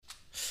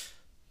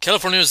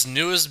California's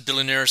newest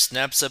billionaire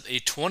snaps up a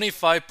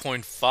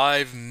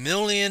 $25.5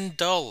 million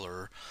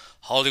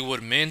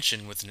Hollywood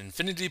mansion with an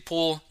infinity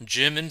pool,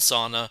 gym, and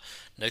sauna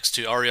next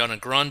to Ariana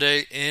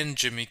Grande and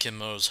Jimmy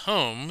Kimmel's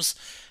homes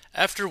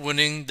after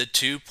winning the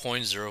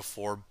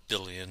 $2.04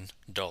 billion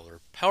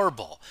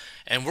Powerball.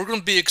 And we're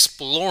going to be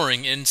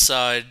exploring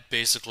inside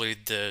basically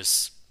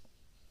this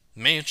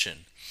mansion.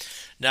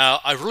 Now,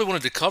 I really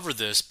wanted to cover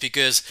this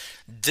because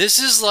this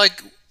is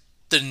like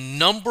the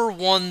number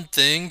one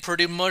thing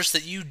pretty much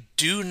that you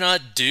do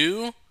not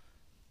do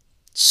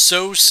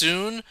so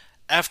soon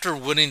after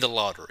winning the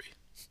lottery,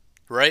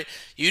 right?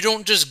 You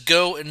don't just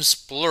go and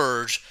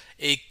splurge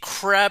a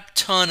crap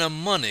ton of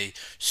money,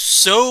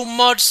 so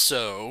much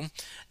so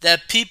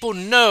that people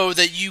know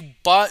that you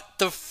bought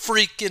the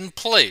freaking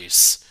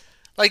place.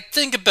 Like,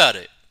 think about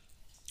it.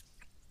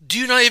 Do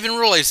you not even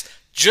realize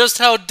just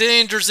how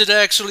dangerous it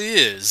actually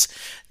is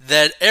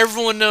that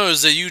everyone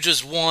knows that you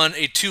just won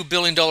a $2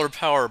 billion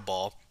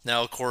Powerball?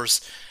 Now, of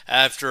course,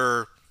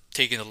 after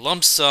taking the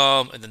lump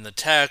sum and then the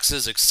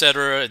taxes,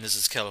 etc., and this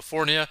is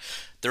California,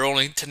 they're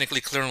only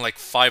technically clearing like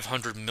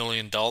 $500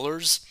 million.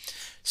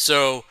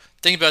 So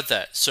think about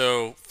that.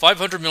 So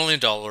 $500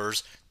 million,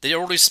 they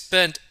already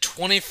spent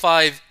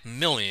 25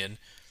 million.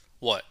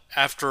 What,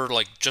 after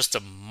like just a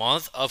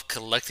month of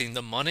collecting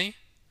the money?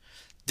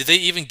 Did they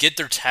even get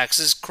their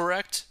taxes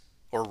correct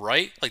or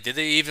right? Like, did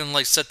they even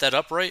like set that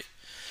up right?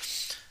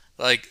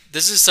 Like,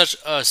 this is such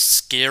a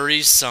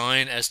scary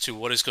sign as to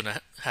what is going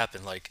to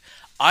happen. Like,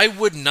 I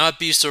would not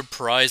be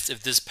surprised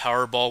if this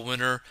Powerball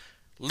winner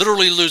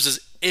literally loses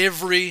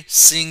every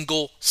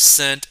single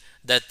cent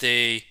that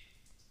they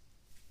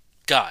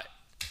got,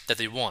 that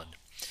they won.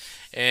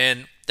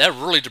 And that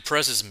really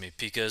depresses me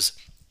because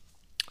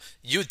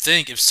you'd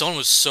think if someone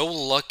was so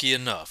lucky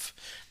enough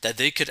that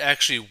they could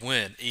actually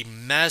win a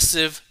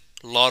massive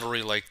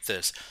lottery like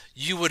this,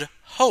 you would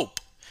hope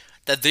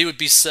that they would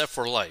be set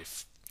for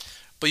life.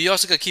 But you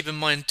also got to keep in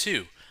mind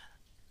too,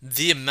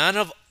 the amount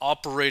of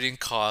operating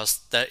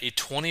costs that a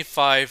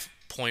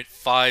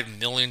 $25.5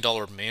 million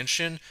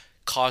mansion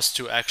costs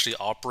to actually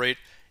operate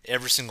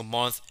every single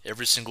month,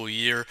 every single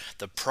year,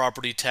 the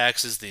property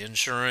taxes, the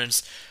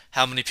insurance,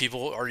 how many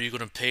people are you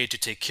going to pay to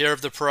take care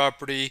of the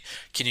property?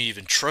 Can you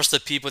even trust the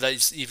people that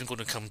is even going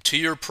to come to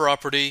your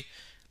property?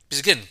 Because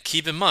again,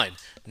 keep in mind,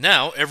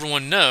 now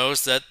everyone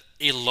knows that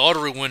a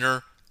lottery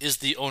winner is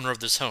the owner of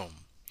this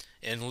home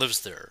and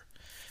lives there.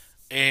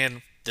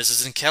 And this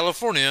is in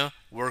California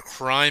where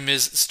crime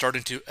is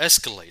starting to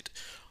escalate.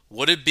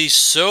 Would it be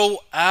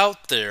so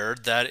out there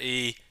that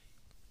a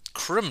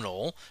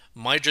criminal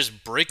might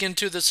just break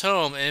into this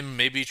home and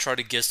maybe try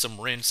to get some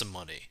ransom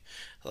money?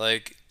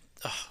 Like,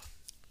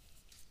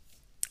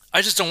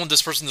 I just don't want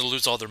this person to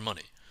lose all their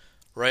money,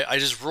 right? I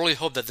just really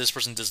hope that this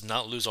person does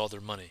not lose all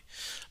their money.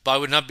 But I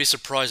would not be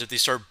surprised if they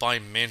start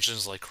buying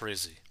mansions like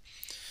crazy.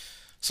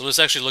 So let's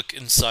actually look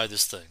inside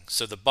this thing.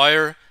 So the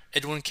buyer,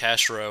 Edwin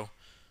Castro,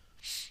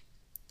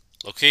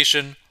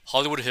 location,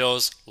 Hollywood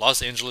Hills,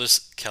 Los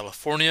Angeles,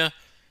 California,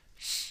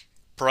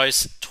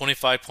 price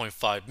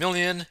 25.5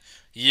 million,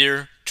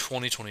 year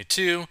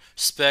 2022,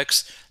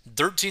 specs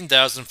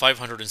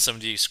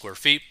 13,578 square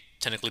feet,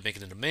 technically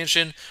making it a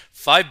mansion,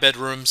 5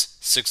 bedrooms,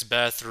 6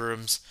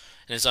 bathrooms,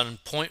 and it's on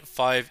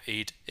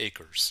 0.58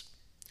 acres.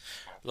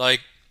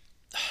 Like,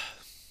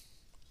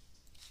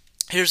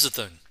 here's the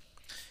thing.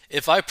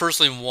 If I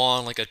personally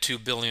won like a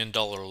 $2 billion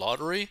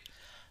lottery,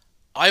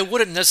 I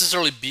wouldn't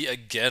necessarily be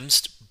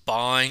against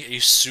buying a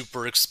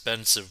super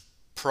expensive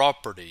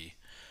property,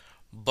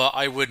 but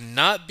I would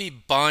not be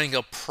buying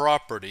a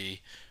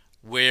property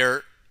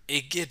where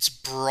it gets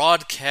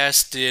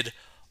broadcasted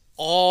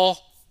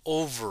all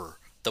over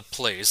the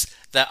place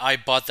that I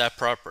bought that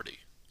property.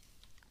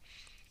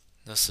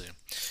 Let's see.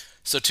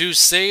 So to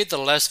say the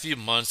last few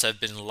months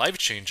have been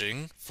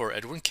life-changing for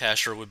Edwin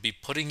Casher would be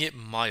putting it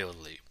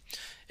mildly.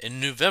 In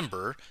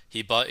November,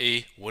 he bought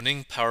a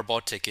winning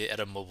Powerball ticket at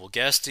a mobile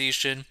gas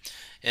station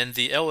in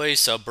the LA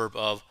suburb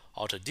of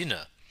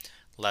Altadena.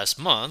 Last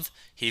month,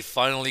 he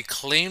finally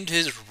claimed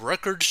his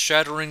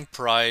record-shattering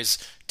prize,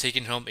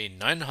 taking home a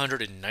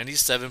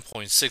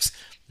 997.6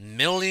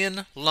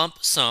 million lump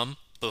sum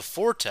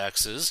before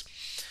taxes,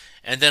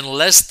 and then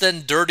less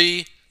than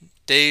 30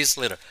 days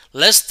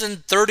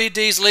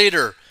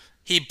later,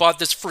 he bought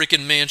this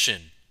freaking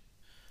mansion.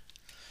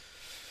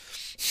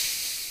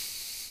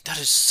 That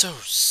is so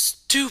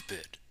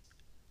stupid.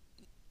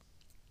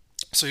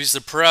 So he's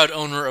the proud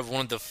owner of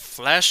one of the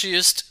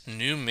flashiest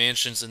new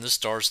mansions in the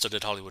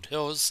star-studded Hollywood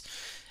Hills,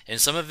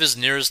 and some of his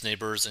nearest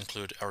neighbors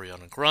include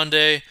Ariana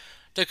Grande,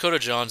 Dakota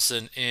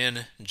Johnson,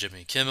 and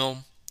Jimmy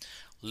Kimmel.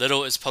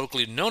 Little is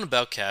publicly known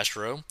about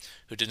Castro,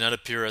 who did not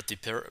appear at the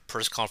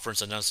press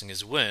conference announcing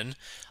his win,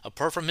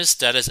 apart from his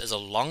status as a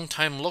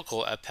longtime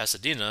local at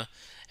Pasadena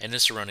and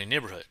its surrounding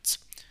neighborhoods.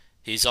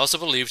 He is also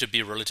believed to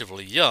be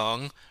relatively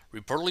young,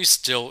 reportedly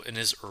still in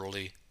his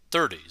early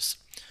 30s.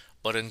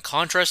 But in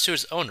contrast to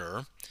his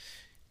owner,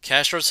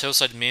 Castro's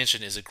hillside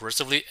mansion is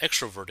aggressively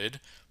extroverted,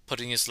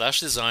 putting his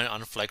lavish design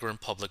on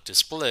flagrant public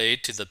display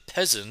to the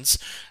peasants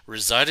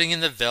residing in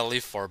the valley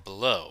far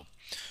below.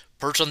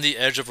 Perched on the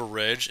edge of a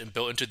ridge and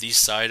built into the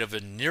side of a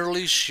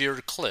nearly sheer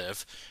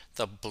cliff,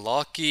 the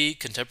blocky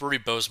contemporary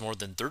boasts more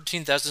than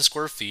 13,000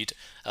 square feet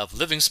of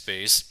living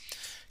space,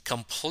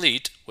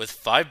 complete with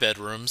 5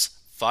 bedrooms,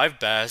 5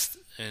 baths,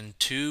 and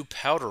 2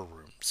 powder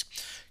rooms.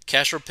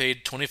 Castro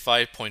paid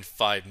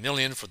 $25.5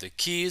 million for the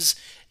keys,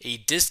 a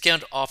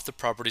discount off the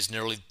property's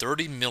nearly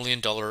 $30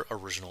 million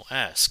original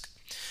ask.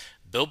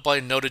 Built by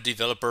noted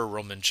developer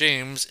Roman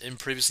James and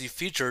previously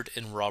featured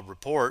in Robb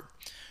Report,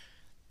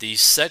 the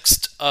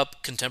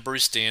sexed-up contemporary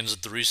stands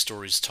 3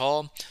 stories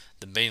tall.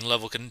 The main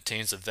level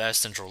contains a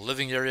vast central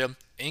living area,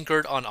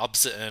 anchored on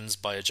opposite ends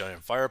by a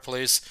giant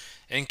fireplace,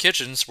 and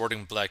kitchen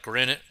sporting black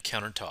granite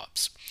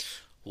countertops.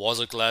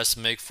 Walls of glass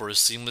make for a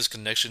seamless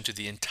connection to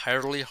the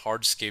entirely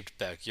hardscaped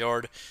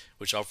backyard,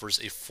 which offers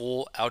a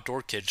full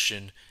outdoor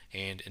kitchen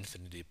and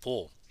infinity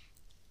pool.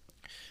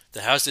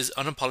 The house is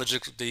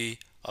unapologetically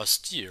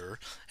austere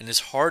and is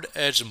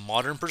hard-edged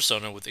modern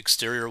persona with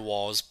exterior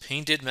walls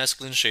painted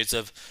masculine shades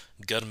of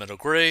gunmetal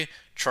gray,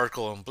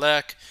 charcoal, and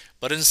black.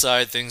 But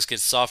inside things get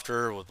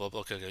softer.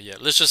 Okay, yeah.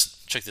 Let's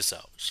just check this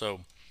out.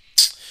 So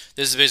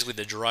this is basically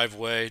the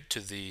driveway to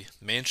the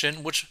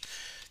mansion. Which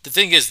the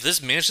thing is,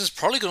 this mansion is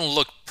probably going to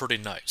look pretty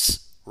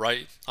nice,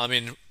 right? I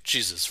mean,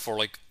 Jesus, for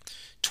like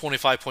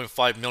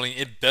 25.5 million,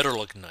 it better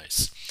look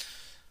nice.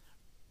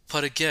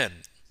 But again,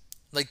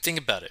 like think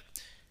about it.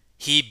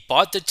 He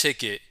bought the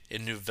ticket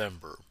in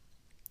November.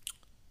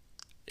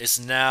 It's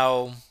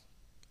now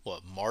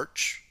what,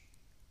 March?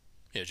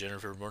 Yeah,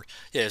 January, February, March.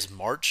 Yeah, it's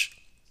March.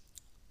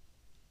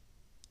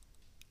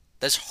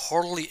 That's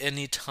hardly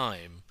any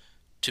time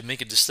to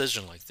make a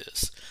decision like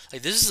this.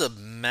 Like this is a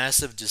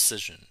massive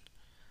decision.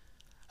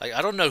 Like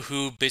I don't know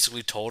who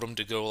basically told him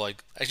to go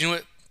like you know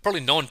what?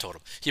 Probably no one told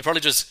him. He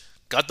probably just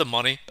got the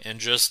money and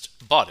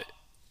just bought it.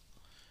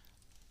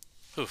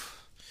 Whew.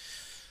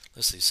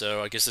 Let's see.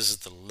 So I guess this is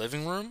the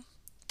living room.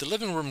 The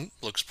living room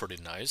looks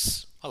pretty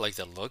nice. I like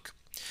that look.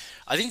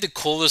 I think the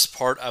coolest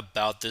part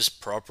about this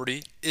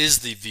property is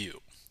the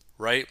view,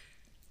 right?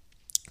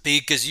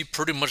 Because you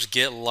pretty much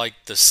get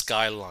like the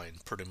skyline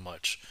pretty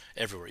much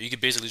everywhere. You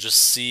can basically just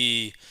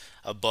see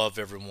above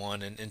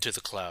everyone and into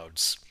the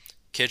clouds.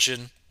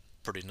 Kitchen,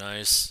 pretty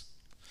nice.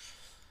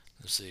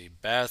 Let's see,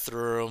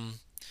 bathroom.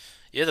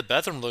 Yeah, the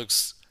bathroom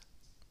looks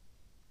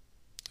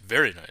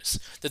very nice.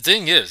 The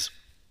thing is,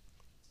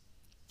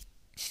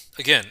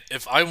 again,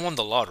 if I won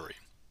the lottery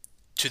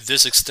to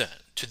this extent,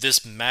 to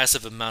this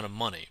massive amount of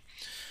money,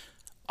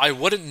 I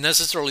wouldn't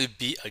necessarily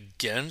be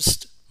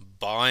against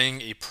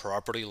buying a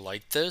property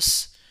like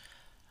this.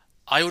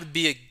 I would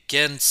be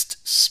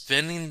against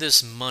spending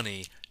this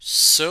money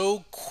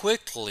so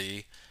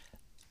quickly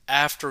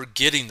after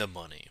getting the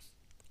money.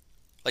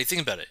 Like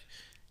think about it.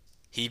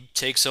 He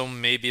takes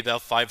home maybe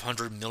about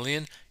 500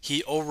 million.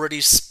 He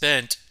already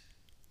spent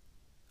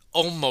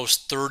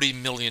almost $30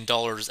 million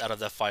out of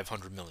that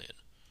 500 million.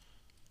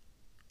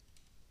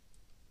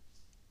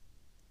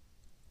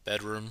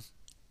 Bedroom,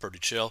 pretty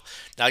chill.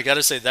 Now I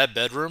gotta say that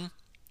bedroom,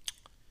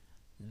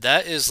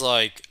 that is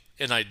like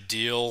an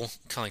ideal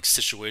kind of like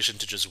situation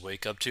to just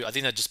wake up to. I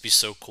think that'd just be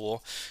so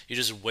cool. You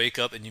just wake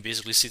up and you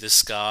basically see the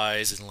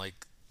skies and like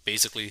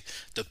basically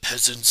the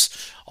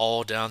peasants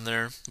all down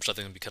there, which I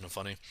think would be kind of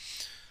funny.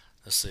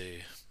 Let's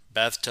see.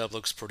 Bathtub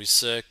looks pretty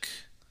sick.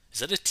 Is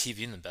that a TV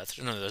in the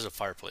bathroom? No, there's a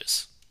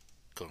fireplace.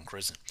 Going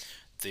crazy.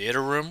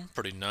 Theater room,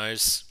 pretty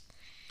nice.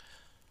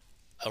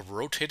 A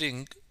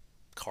rotating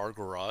car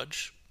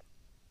garage.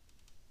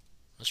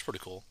 That's pretty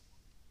cool.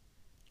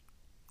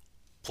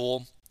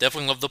 Pool.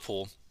 Definitely love the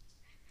pool.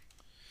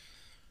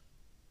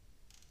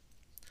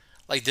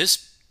 Like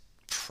this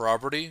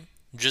property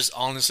just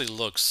honestly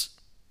looks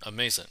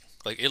amazing.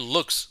 Like it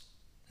looks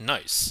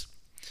nice.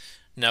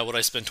 Now would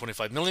I spend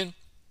 25 million?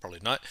 Probably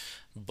not.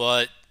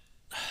 But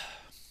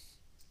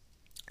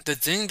the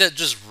thing that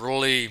just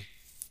really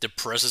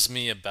depresses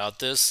me about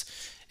this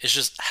is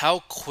just how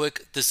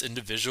quick this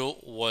individual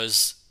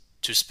was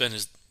to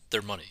spend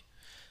their money.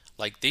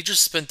 Like they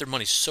just spent their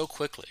money so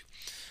quickly.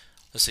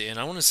 Let's see, and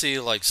I want to see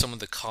like some of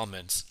the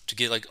comments to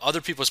get like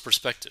other people's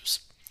perspectives,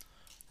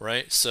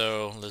 right?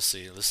 So let's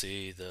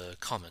see the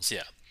comments.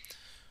 Yeah,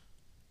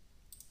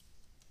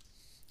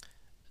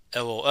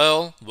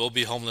 LOL, will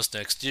be homeless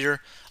next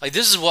year. Like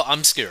this is what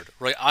I'm scared,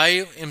 right?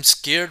 I am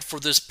scared for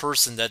this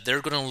person that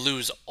they're gonna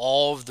lose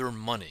all of their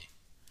money.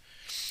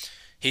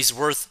 He's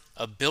worth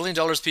 $1 billion,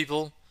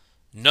 people.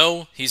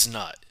 No, he's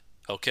not.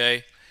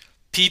 Okay,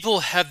 people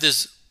have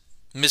this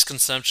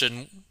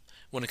misconception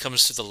when it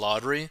comes to the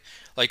lottery.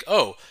 Like,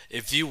 oh,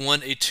 if you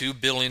won a $2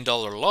 billion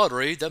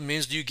lottery, that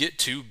means you get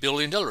 $2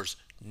 billion.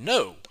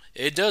 No,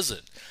 it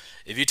doesn't.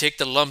 If you take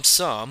the lump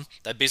sum,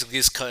 that basically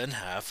is cut in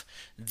half.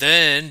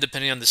 Then,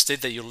 depending on the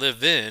state that you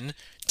live in,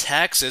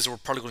 taxes are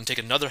probably going to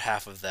take another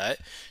half of that.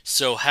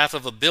 So half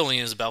of a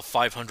billion is about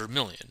 500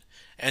 million.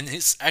 And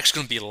it's actually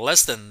going to be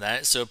less than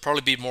that. So it'll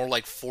probably be more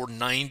like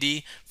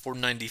 490,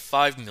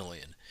 495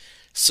 million.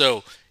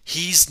 So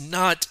he's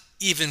not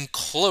even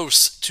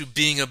close to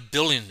being a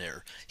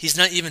billionaire. He's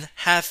not even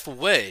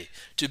halfway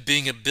to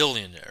being a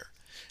billionaire.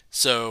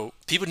 So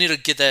people need to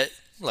get that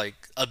like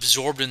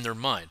absorbed in their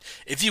mind.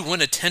 If you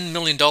win a $10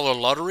 million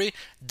lottery,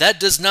 that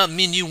does not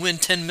mean you win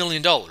 $10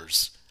 million.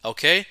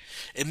 Okay?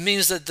 It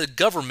means that the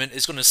government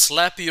is going to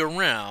slap you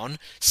around,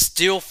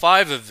 steal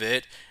five of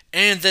it,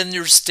 and then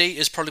your state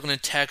is probably going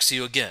to tax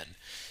you again.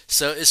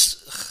 So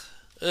it's,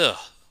 ugh,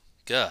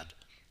 God.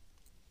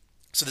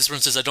 So this one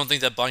says, I don't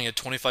think that buying a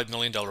 $25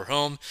 million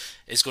home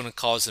is going to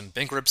cause him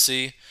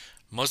bankruptcy.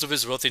 Most of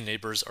his wealthy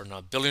neighbors are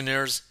not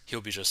billionaires.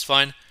 He'll be just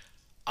fine.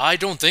 I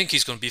don't think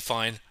he's going to be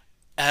fine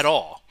at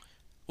all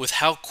with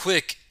how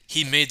quick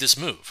he made this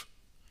move.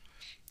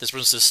 This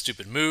person says,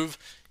 stupid move.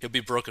 He'll be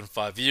broke in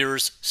 5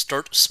 years.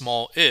 Start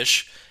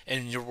small-ish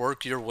and you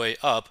work your way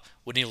up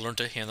when you learn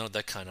to handle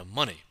that kind of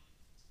money.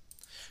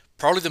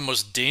 Probably the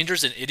most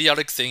dangerous and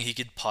idiotic thing he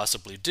could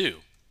possibly do.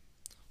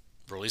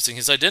 Releasing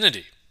his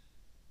identity.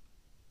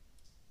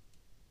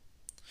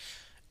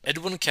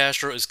 Edwin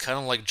Castro is kind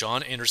of like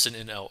John Anderson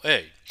in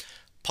LA.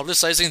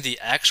 Publicizing the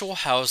actual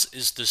house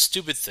is the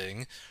stupid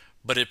thing,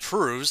 but it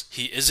proves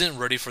he isn't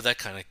ready for that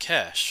kind of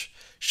cash.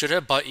 Should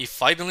have bought a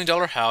 $5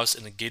 million house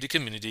in a gated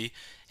community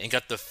and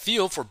got the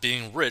feel for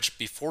being rich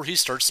before he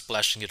starts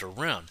splashing it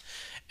around.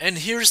 And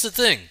here's the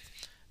thing,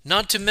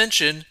 not to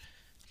mention,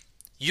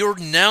 you're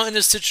now in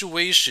a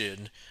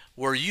situation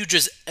where you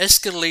just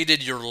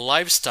escalated your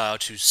lifestyle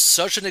to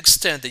such an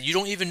extent that you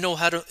don't even know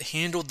how to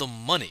handle the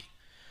money.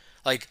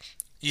 Like,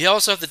 you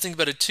also have to think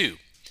about it too.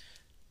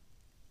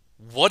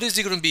 What is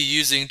he going to be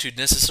using to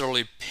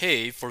necessarily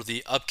pay for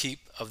the upkeep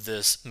of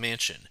this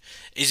mansion?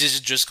 Is he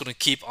just going to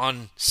keep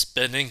on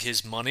spending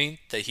his money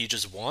that he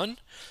just won?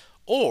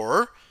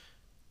 Or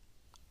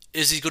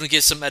is he going to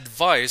get some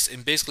advice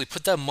and basically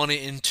put that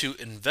money into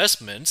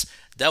investments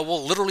that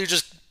will literally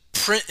just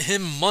print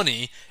him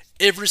money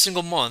every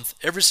single month,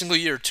 every single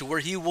year, to where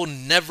he will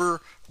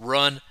never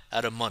run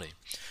out of money?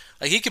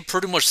 Like, he could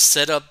pretty much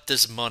set up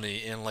this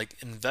money in like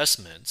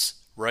investments,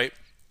 right?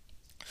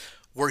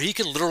 Where he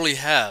could literally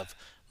have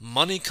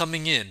money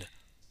coming in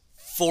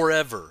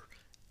forever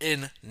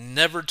and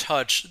never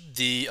touch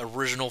the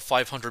original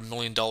 $500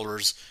 million,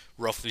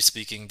 roughly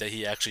speaking, that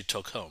he actually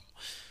took home.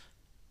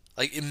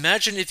 Like,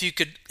 imagine if you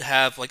could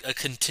have like a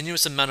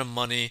continuous amount of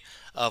money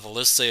of,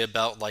 let's say,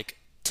 about like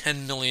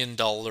 $10 million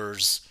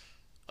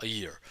a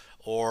year,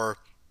 or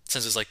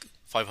since it's like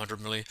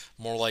 500 million,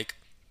 more like,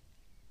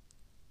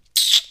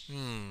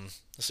 let's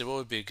see, what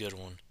would be a good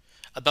one?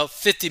 About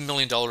 $50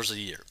 million a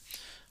year,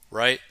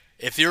 right?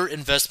 If your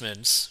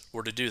investments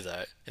were to do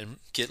that and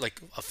get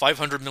like a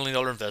 $500 million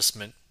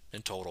investment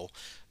in total,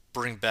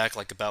 bring back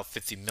like about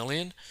 50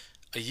 million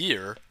a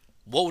year,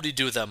 what would you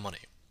do with that money?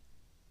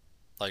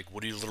 Like,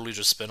 would you literally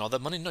just spend all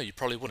that money? No, you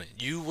probably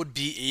wouldn't. You would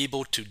be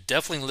able to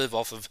definitely live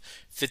off of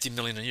 50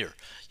 million a year.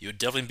 You would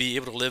definitely be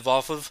able to live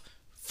off of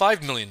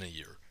 5 million a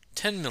year,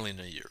 10 million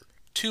a year,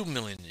 2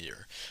 million a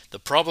year. The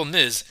problem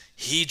is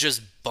he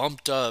just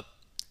bumped up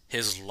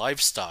his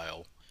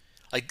lifestyle.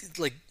 Like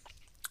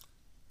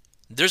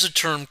there's a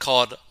term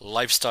called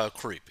lifestyle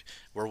creep,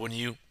 where when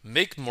you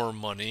make more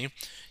money,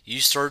 you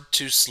start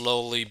to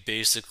slowly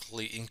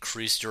basically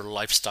increase your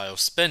lifestyle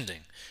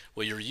spending,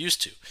 what you're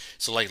used to.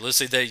 So like, let's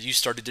say that you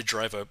started to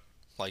drive a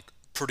like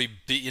pretty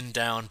beaten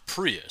down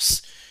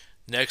Prius.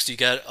 Next you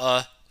got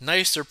a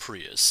nicer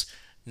Prius.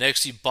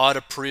 Next you bought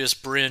a Prius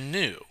brand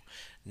new.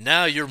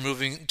 Now you're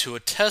moving to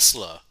a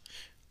Tesla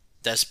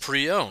that's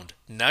pre-owned.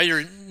 Now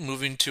you're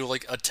moving to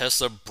like a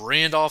Tesla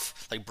brand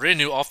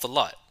new off the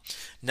lot.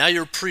 Now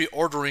you're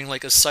pre-ordering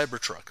like a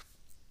Cybertruck.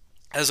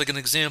 As like an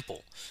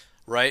example,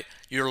 right?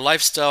 Your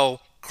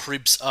lifestyle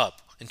creeps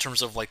up in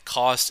terms of like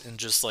cost and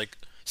just like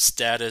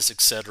status,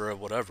 etc.,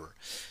 whatever.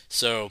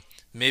 So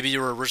maybe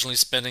you were originally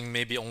spending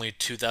maybe only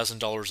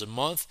 $2,000 a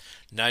month.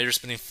 Now you're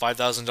spending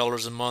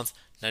 $5,000 a month.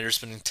 Now you're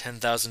spending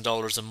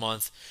 $10,000 a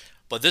month.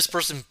 But this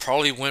person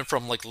probably went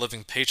from like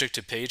living paycheck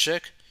to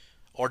paycheck,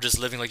 or just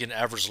living like an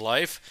average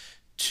life,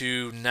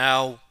 to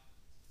now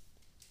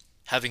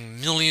having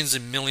millions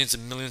and millions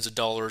and millions of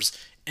dollars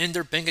in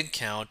their bank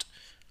account,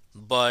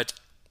 but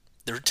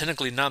they're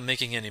technically not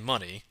making any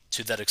money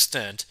to that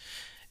extent,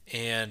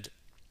 and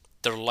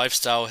their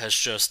lifestyle has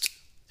just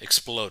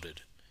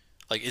exploded.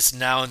 Like, it's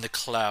now in the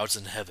clouds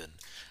in heaven.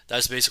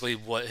 That's basically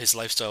what his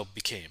lifestyle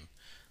became.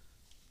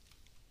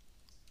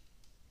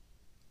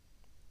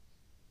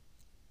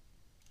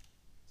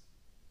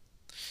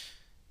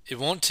 It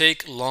won't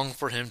take long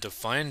for him to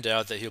find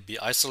out that he'll be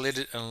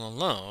isolated and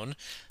alone,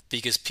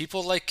 because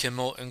people like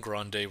Kimmel and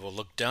Grande will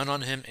look down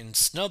on him and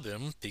snub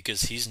him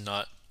because he's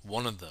not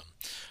one of them.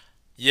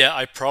 Yeah,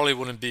 I probably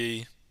wouldn't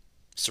be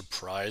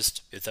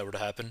surprised if that were to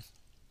happen.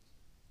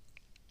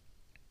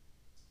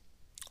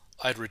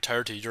 I'd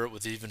retire to Europe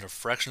with even a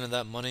fraction of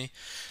that money.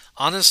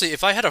 Honestly,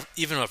 if I had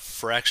even a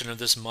fraction of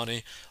this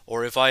money,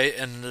 or if I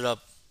ended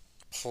up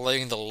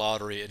playing the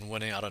lottery and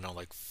winning, I don't know,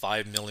 like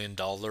 $5 million,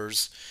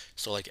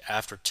 so like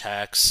after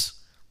tax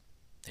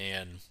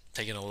and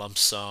taking a lump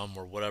sum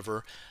or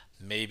whatever,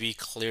 maybe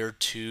clear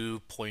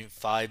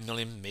 2.5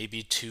 million,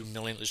 maybe 2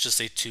 million, let's just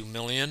say 2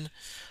 million,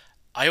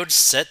 I would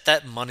set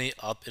that money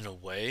up in a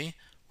way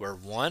where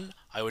one,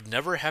 I would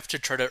never have to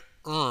try to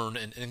earn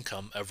an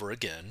income ever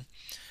again.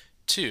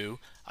 Two,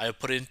 I would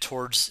put in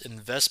towards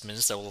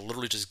investments that will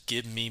literally just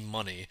give me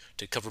money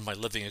to cover my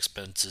living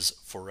expenses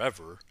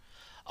forever.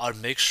 I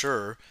would make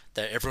sure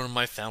that everyone in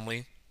my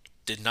family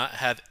did not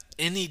have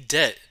any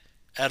debt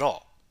at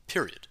all,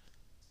 period.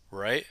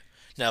 Right?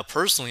 Now,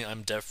 personally,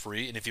 I'm debt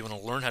free, and if you want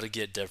to learn how to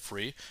get debt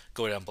free,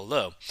 go down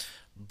below.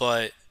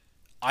 But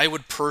I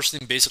would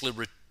personally basically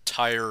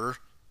retire,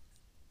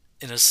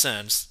 in a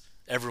sense,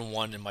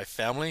 everyone in my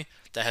family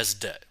that has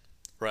debt.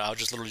 Right? I'll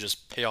just literally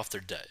just pay off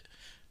their debt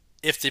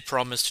if they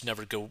promise to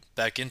never go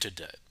back into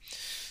debt.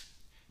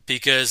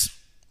 Because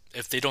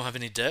if they don't have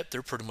any debt,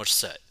 they're pretty much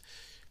set.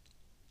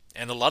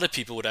 And a lot of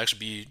people would actually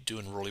be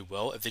doing really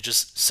well if they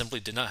just simply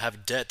did not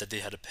have debt that they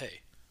had to pay.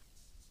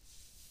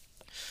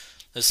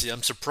 Let's see,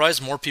 I'm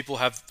surprised more people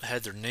have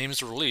had their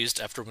names released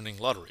after winning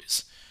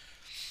lotteries.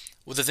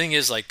 Well, the thing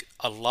is, like,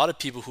 a lot of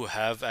people who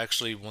have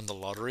actually won the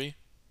lottery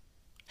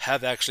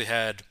have actually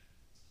had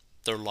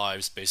their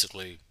lives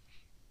basically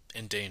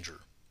in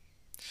danger.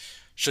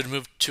 Should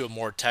move to a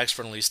more tax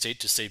friendly state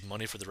to save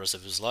money for the rest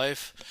of his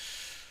life.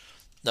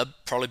 That'd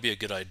probably be a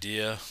good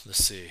idea.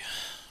 Let's see.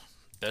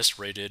 Best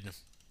rated.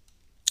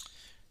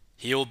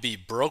 He will be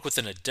broke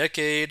within a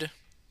decade.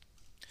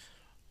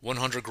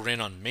 100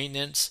 grand on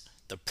maintenance.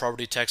 The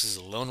property taxes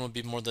alone will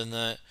be more than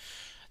that.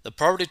 The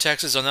property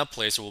taxes on that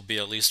place will be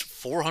at least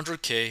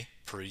 400K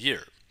per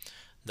year.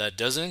 That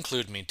doesn't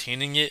include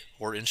maintaining it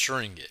or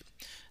insuring it.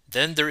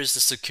 Then there is the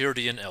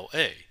security in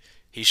LA.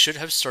 He should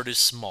have started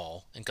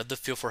small and got the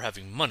feel for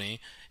having money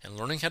and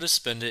learning how to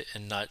spend it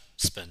and not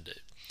spend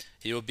it.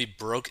 He will be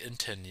broke in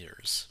 10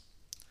 years.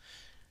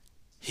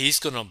 He's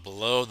gonna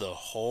blow the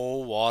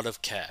whole wad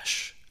of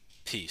cash.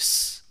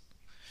 Peace.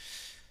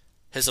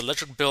 His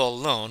electric bill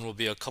alone will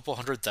be a couple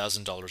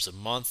 $100,000 a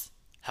month.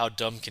 How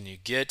dumb can you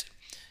get?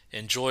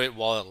 Enjoy it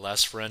while it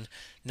lasts, friend.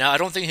 Now, I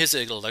don't think his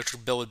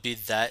electric bill would be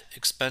that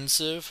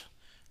expensive,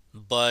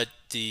 but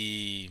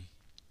the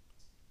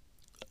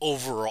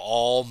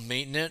overall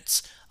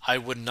maintenance, I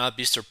would not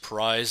be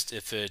surprised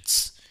if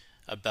it's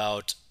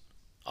about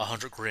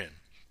 100 grand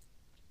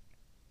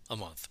a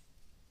month.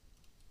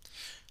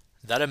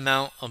 That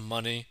amount of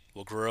money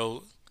will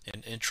grow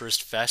in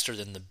interest faster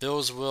than the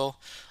bills will,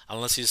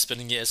 unless he's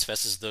spending it as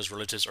fast as those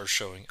relatives are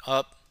showing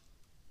up.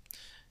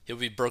 He'll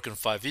be broke in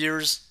 5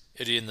 years,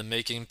 idiot in the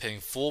making, paying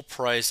full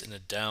price in a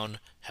down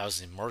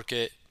housing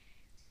market.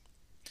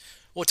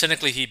 Well,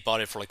 technically, he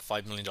bought it for like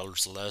 $5 million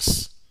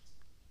less.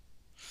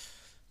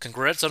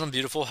 Congrats on a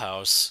beautiful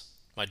house.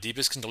 My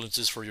deepest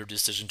condolences for your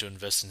decision to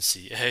invest in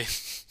CA.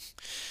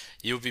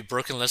 You will be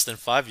broke in less than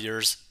 5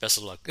 years. Best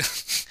of luck.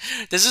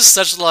 This is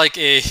such like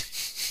a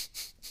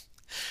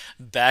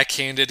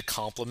backhanded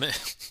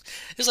compliment.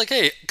 It's like,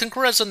 hey,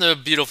 congrats on the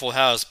beautiful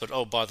house, but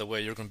oh, by the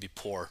way, you're going to be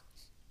poor.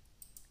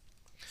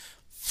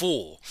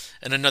 Fool.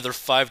 In another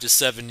 5 to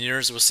 7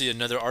 years, we'll see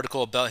another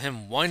article about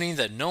him whining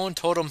that no one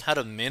told him how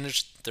to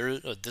manage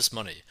this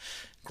money.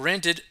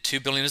 Granted, 2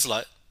 billion is a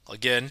lot.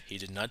 Again, he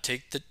did not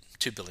take the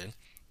 2 billion.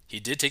 He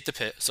did take the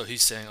pay, so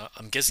he's saying,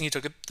 I'm guessing he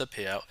took the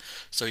payout,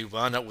 so he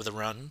wound up with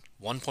around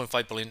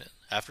 1.5 billion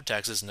after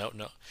taxes. No,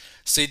 no.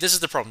 See, this is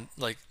the problem.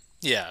 Like,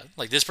 yeah,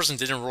 like this person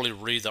didn't really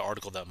read the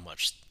article that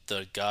much.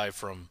 The guy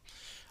from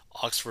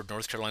Oxford,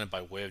 North Carolina,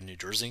 by way of New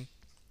Jersey.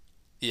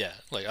 Yeah,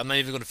 like I'm not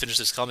even going to finish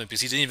this comment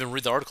because he didn't even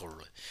read the article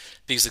really.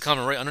 Because the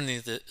comment right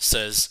underneath it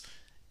says,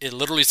 it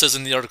literally says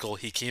in the article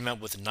he came out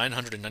with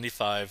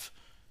 995.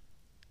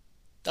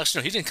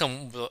 Actually, no, he didn't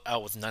come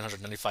out with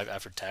 995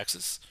 after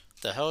taxes.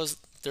 The hell is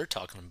they're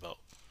talking about?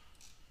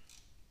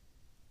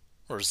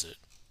 Or is it?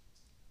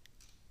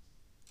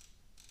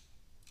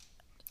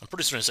 I'm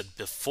pretty certain it said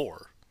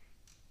before.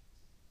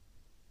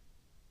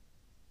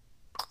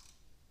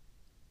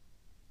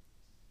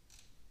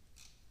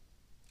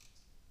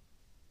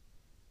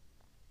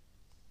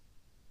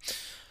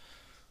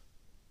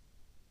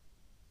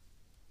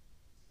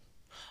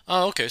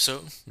 Oh, okay,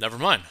 so never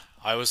mind.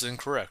 I was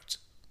incorrect.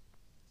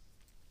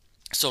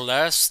 So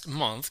last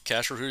month,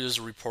 Cash Rodriguez,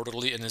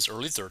 reportedly in his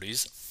early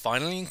 30s,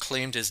 finally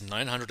claimed his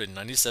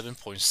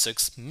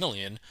 997.6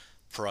 million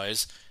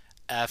prize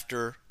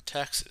after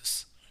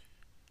taxes.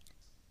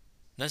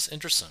 That's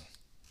interesting.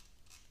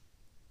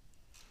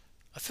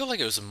 I feel like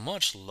it was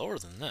much lower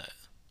than that.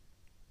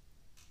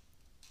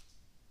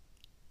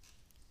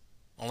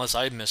 Unless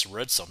I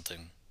misread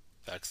something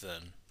back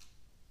then.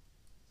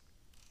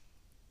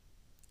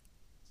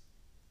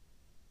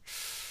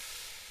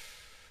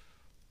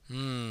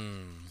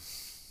 Hmm.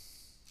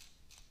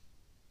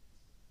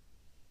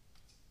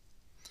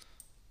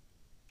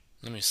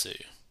 Let me see.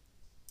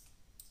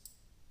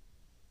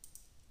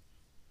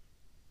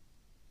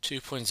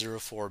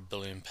 2.04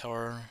 billion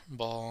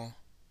Powerball.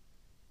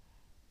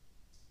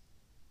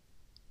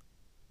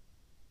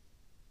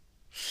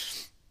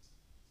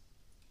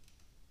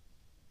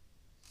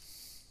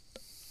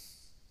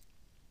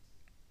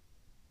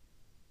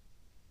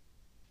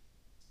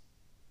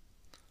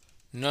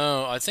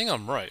 No, I think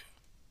I'm right.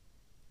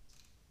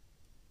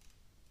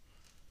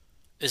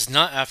 It's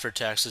not after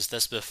taxes,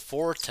 that's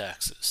before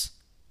taxes.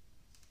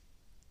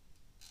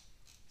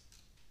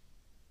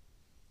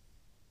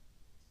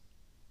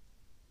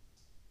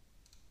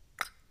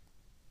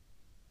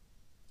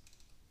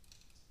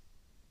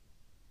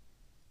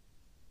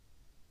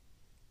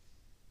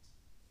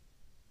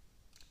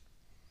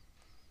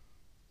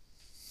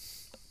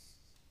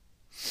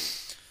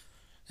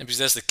 And because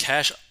that's the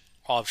cash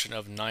option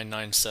of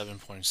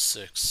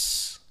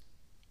 997.6.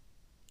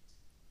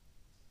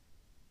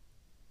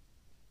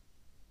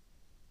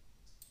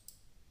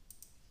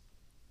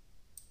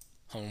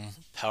 Home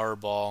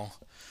Powerball.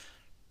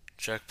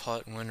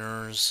 Jackpot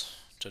winners.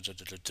 Da, da,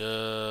 da, da,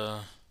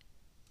 da.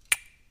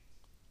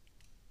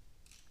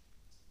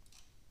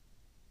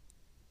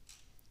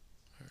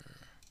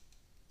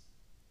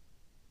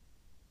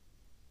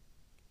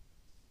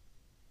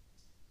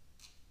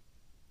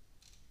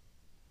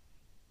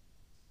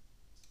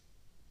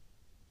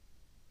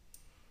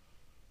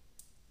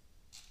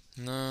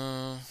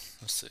 No.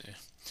 Let's see.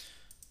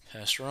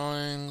 Past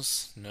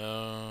drawings.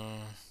 No.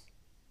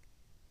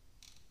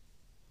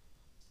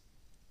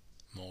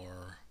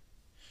 More.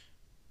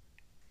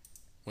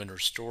 Winner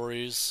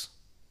stories.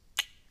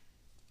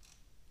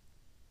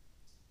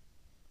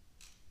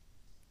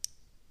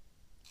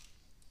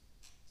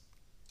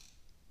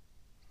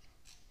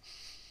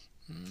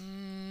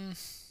 Mm.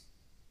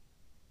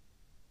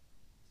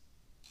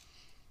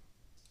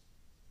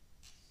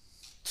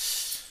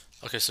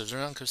 Okay, so they're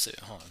not going to say,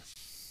 hold on.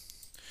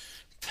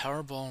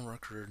 Powerball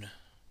record.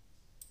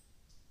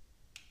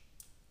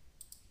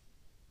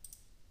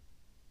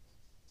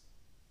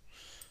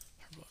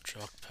 Powerball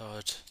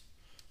jackpot.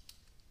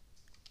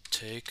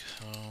 Take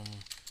home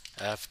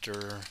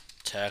after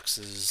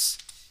taxes.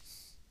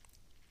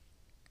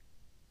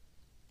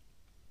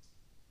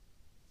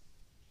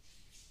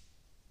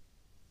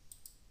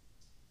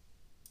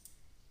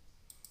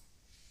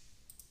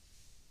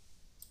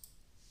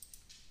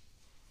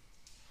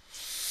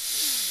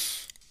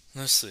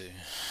 Let's see.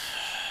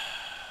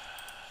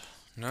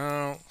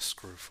 No,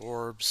 screw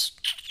Forbes.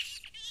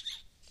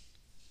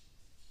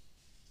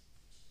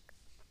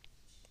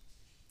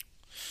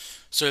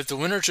 So if the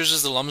winner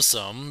chooses the lump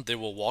sum, they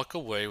will walk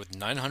away with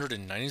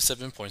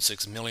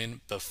 997.6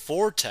 million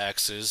before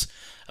taxes,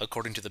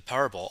 according to the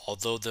Powerball,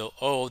 although they'll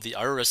owe the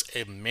IRS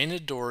a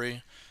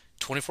mandatory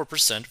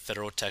 24%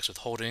 federal tax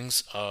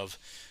withholdings of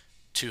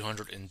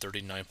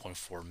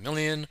 239.4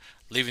 million,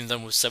 leaving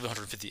them with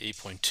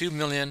 758.2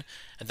 million,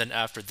 and then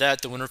after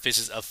that the winner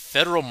faces a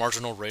federal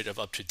marginal rate of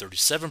up to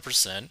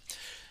 37%,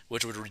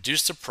 which would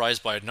reduce the prize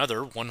by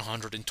another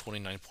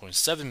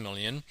 129.7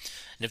 million.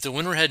 And if the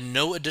winner had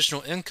no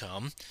additional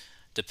income,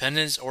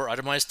 dependents or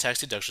itemized tax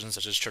deductions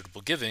such as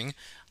charitable giving,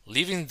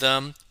 leaving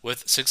them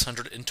with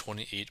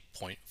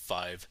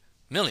 628.5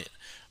 million.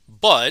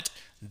 But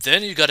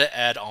then you got to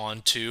add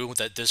on to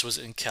that this was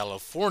in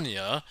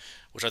California,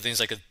 which I think is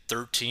like a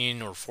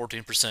 13 or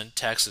 14%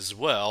 tax as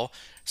well.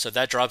 So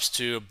that drops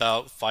to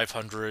about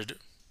 500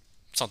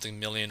 something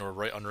million, or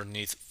right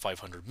underneath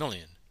 500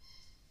 million.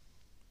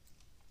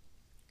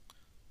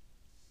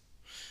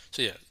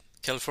 So yeah,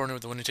 California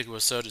with the winning ticket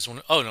was set is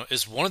one. Oh no,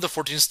 is one of the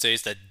 14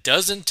 states that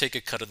doesn't take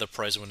a cut of the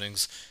prize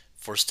winnings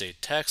for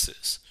state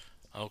taxes.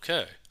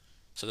 Okay,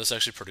 so that's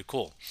actually pretty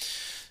cool.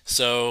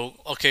 So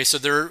okay, so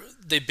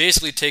they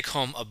basically take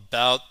home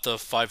about the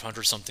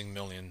 500 something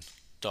million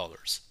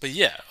dollars. But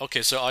yeah,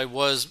 okay, so I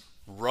was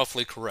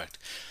roughly correct.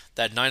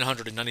 That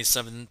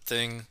 997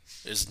 thing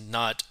is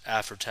not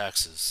after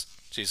taxes.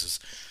 Jesus,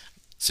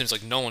 seems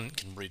like no one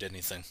can read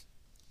anything.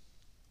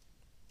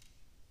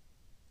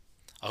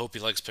 I hope he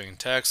likes paying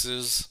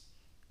taxes.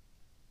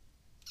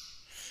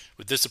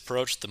 With this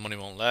approach, the money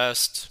won't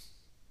last.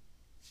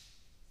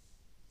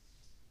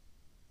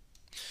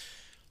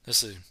 Let's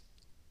see.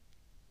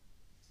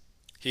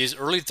 He's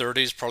early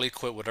 30s, probably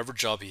quit whatever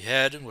job he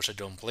had, which I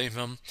don't blame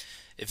him.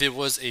 If it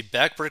was a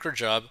backbreaker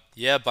job,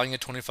 yeah, buying a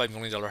 $25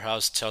 million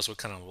house tells what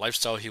kind of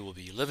lifestyle he will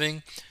be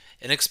living.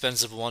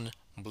 Inexpensive one,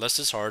 bless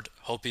his heart,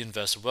 hope he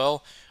invests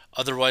well.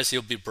 Otherwise,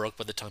 he'll be broke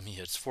by the time he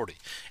hits 40.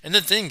 And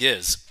the thing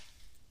is,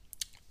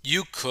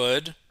 you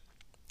could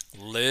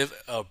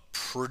live a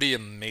pretty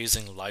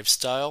amazing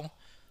lifestyle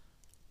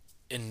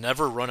and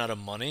never run out of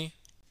money.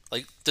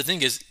 Like, the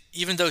thing is,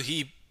 even though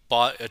he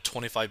bought a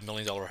 $25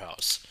 million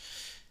house,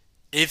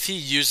 if he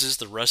uses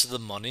the rest of the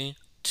money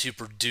to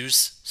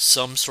produce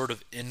some sort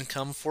of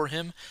income for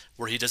him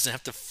where he doesn't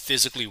have to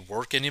physically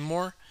work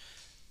anymore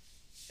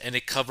and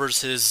it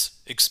covers his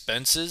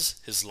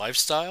expenses, his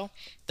lifestyle,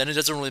 then it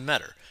doesn't really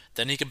matter.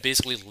 Then he can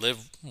basically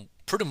live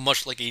pretty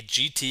much like a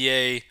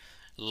GTA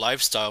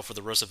lifestyle for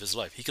the rest of his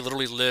life. He can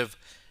literally live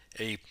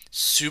a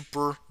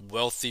super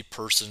wealthy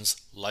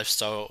person's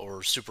lifestyle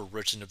or super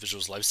rich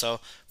individual's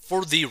lifestyle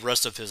for the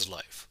rest of his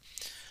life.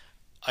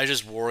 I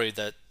just worry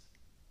that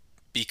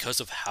because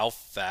of how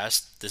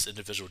fast this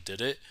individual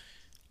did it,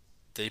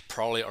 they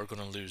probably are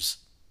going to lose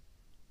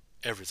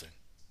everything,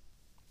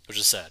 which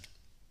is sad.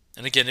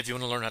 And again, if you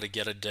want to learn how to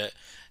get a debt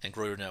and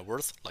grow your net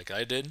worth, like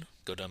I did,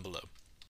 go down below.